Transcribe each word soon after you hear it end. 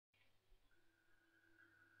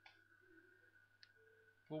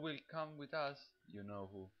Who will come with us? You know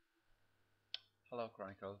who. Hello,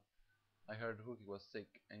 Chronicle. I heard Hooky was sick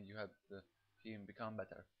and you had him become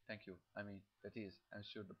better. Thank you. I mean, that is, I'm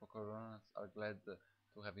sure the Pokeronas are glad to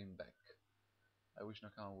have him back. I wish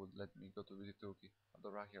Nakama would let me go to visit Hooky. The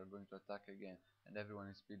Raki are going to attack again, and everyone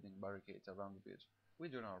is building barricades around the beach. We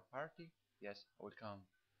join our party? Yes, I will come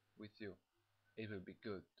with you. It will be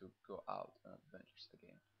good to go out on adventures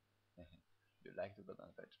again. You like to go on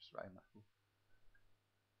adventures, right, Maku?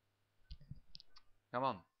 Come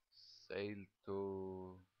on, sail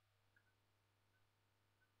to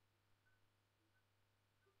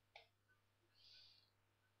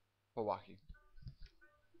Hawaii.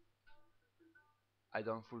 I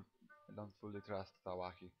don't full, I don't fully trust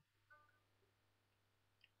Hawaii.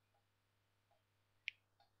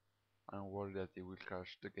 I'm worried that he will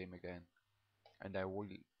crash the game again, and I will.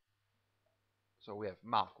 So we have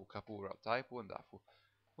Maku, Kapura, Taipu, and Dafu.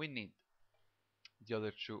 We need the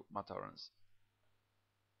other two Matarans.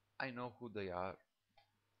 I know who they are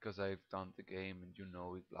because I've done the game and you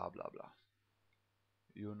know it. Blah blah blah.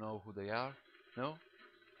 You know who they are? No?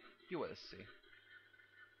 You will see.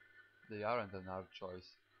 They aren't an hard choice.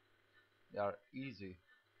 They are easy.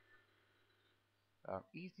 They are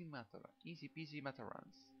easy Mataran, easy peasy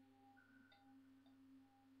Matarans.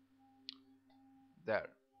 There.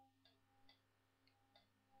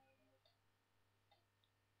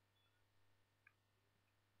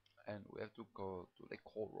 And we have to go to the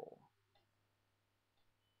coral.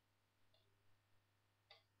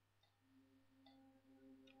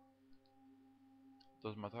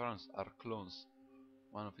 Those Matarans are clones,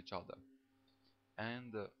 one of each other.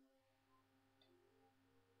 And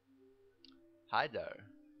hi there.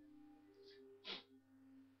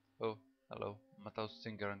 Oh, hello. Mataus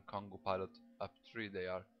Singer and Congo pilot. Up 3 they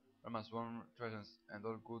are. Rama's warm presence and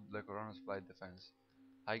all good like Corona's flight defense.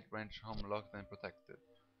 High range, home locked and protected.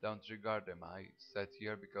 Don't regard them. I sat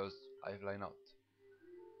here because I fly not.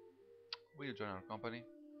 Will you join our company?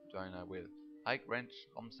 Join I will. High range,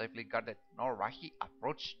 home safely guarded. No Rahi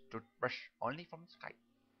approach to brush only from the sky.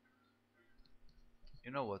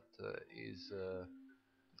 You know what is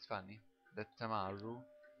it's funny? That Tamaru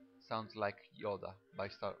sounds like Yoda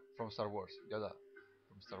from Star Wars. Yoda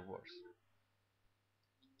from Star Wars.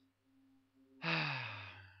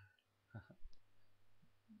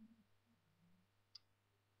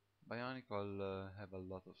 Bionicle have a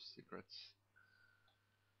lot of secrets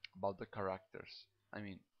about the characters. I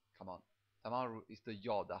mean, come on. Tamaru is the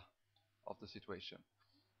Yoda of the situation.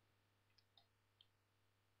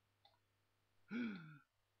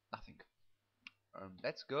 Nothing.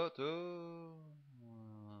 Let's go to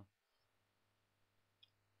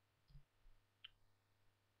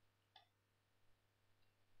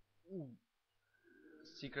ooh,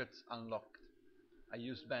 secrets unlocked. I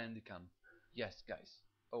use Bandicam. Yes, guys.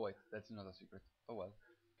 Oh wait, that's not a secret. Oh well.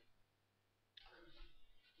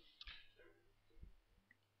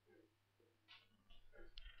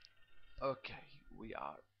 Okay, we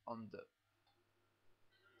are on the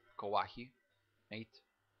Kawahi, mate.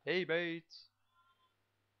 Hey, mate.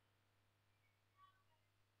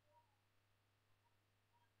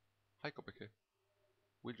 Hi, Kopeke.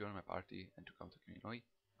 Will join my party and to come to Kini?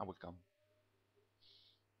 I will come.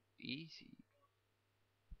 Easy.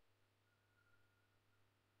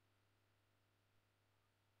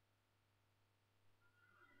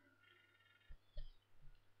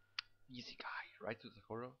 Easy guy. Right to the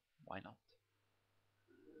Horo? Why not?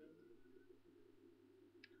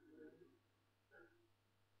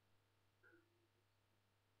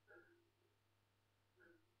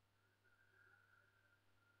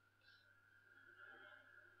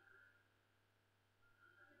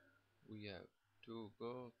 We have to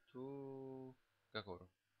go to Gakoro.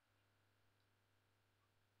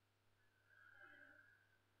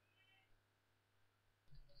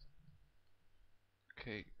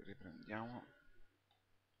 Ok, riprendiamo.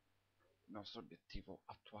 Il nostro obiettivo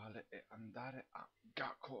attuale è andare a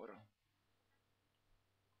Gakoro.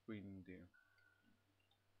 Quindi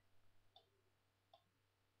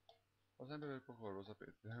ho sempre del Pokoro, lo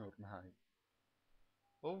sapete ormai.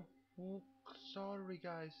 Oh, oh, sorry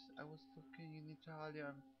guys, I was talking in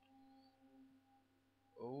Italian.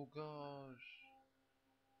 Oh gosh,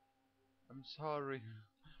 I'm sorry.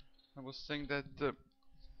 I was saying that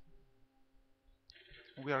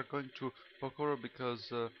we are going to Pokoro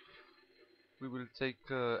because we will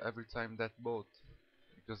take every time that boat.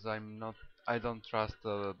 Because I don't trust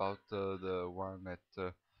about the one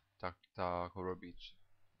at Taktakoro Beach.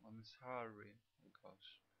 I'm sorry. Oh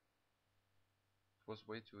gosh, it was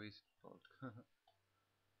way too easy to talk.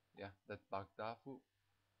 Yeah, that Bagdafu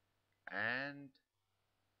and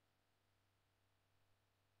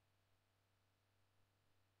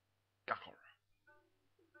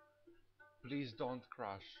Please don't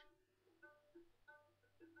crash.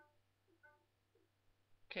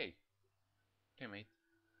 Okay. Okay, mate.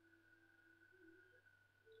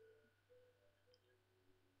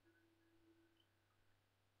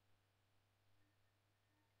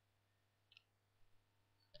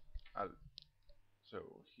 I'll So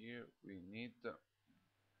here we need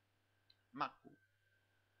Maku.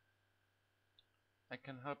 I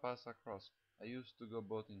can help us across. I used to go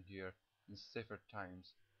boating here in safer times.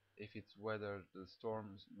 If it's weathered the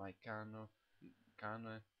storms, my canoe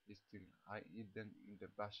is still hidden in the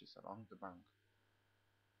bushes along the bank.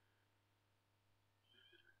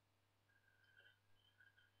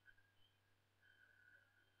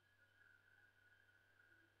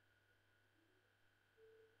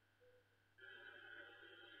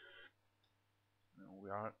 Now we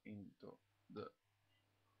are into the...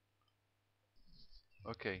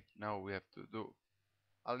 Okay, now we have to do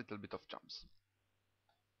a little bit of jumps.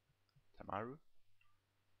 Tamaru,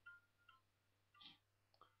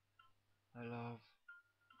 I love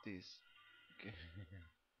this. Okay.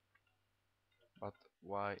 But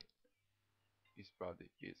why his body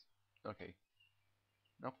is... Okay,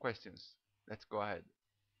 no questions. Let's go ahead.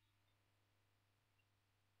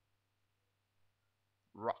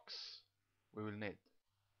 Rocks. We will need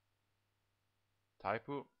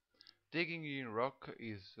Taipu. Digging in rock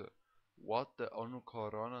is what the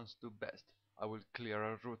Onukoronans do best. I will clear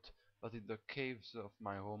a route, but in the caves of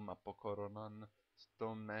my home Apokoronan,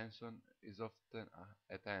 stone mason is often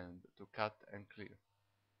at hand to cut and clear.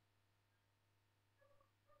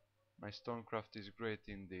 My stonecraft is great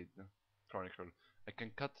indeed. Chronicle. I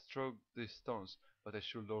can cut through these stones, but I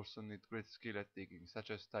should also need great skill at digging,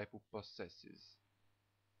 such as Taipu possesses.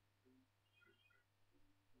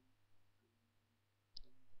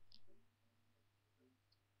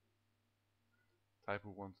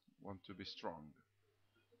 Taipu want to be strong.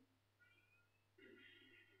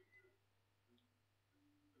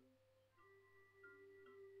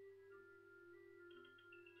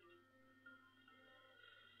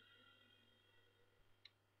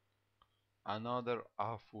 Another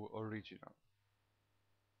Afu original.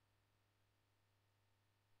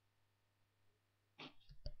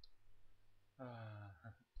 Ah,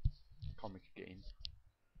 comic game.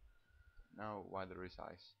 Now why there is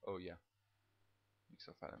ice? Oh yeah, mix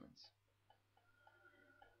of elements.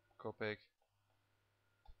 Kopek.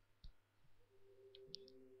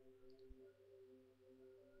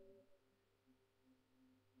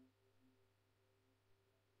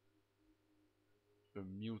 The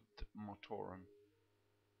mute motoren.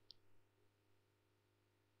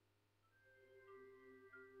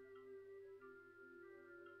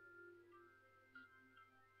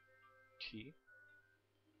 Key?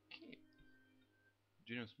 Key.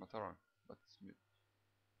 Genius motoren, but it's mute.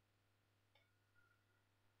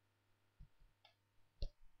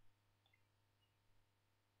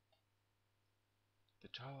 The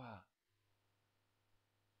Java.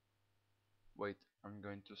 Wait, I'm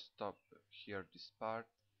going to stop here this part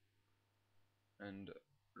and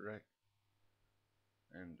rec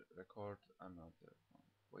and record another one.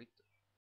 Wait.